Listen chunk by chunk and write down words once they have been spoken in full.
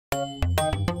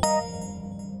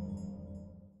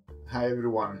Hi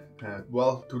everyone.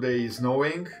 Well, today is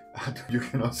snowing. You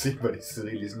cannot see, but it's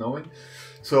really snowing.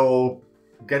 So,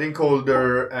 getting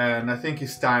colder, and I think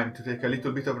it's time to take a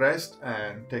little bit of rest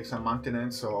and take some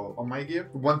maintenance on my gear.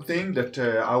 One thing that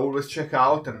I always check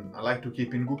out and I like to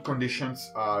keep in good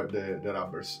conditions are the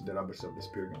rubbers of the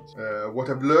spear guns. What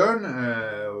I've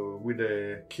learned with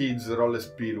the kids' roller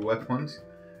speed weapons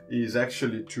is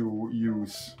actually to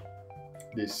use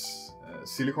this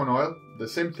silicone oil, the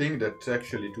same thing that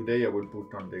actually today I will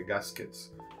put on the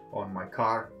gaskets on my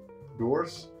car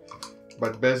doors.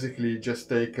 But basically just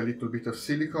take a little bit of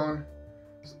silicone,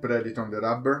 spread it on the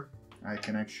rubber. I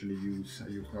use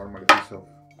normally a piece of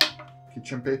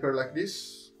kitchen paper like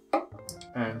this,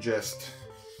 and just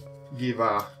give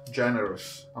a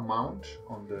generous amount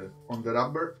on the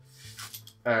rubber,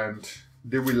 and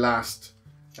they will last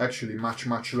actually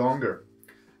much longer.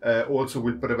 Also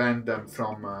will prevent them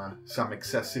from some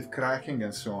excessive cracking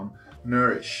and so on,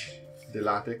 nourish the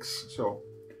latex. So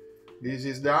this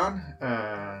is done,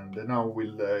 and now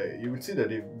you will see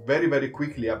that it very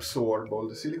quickly absorb all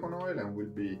the silicone oil and will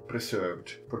be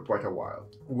preserved for quite a while.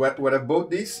 Where I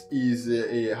bought this is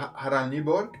a Harald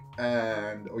Nyborg,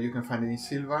 and or you can find it in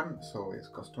Silvan, so it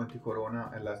costs 20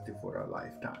 korona and lasts for a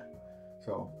lifetime.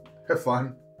 So have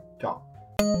fun. Ciao.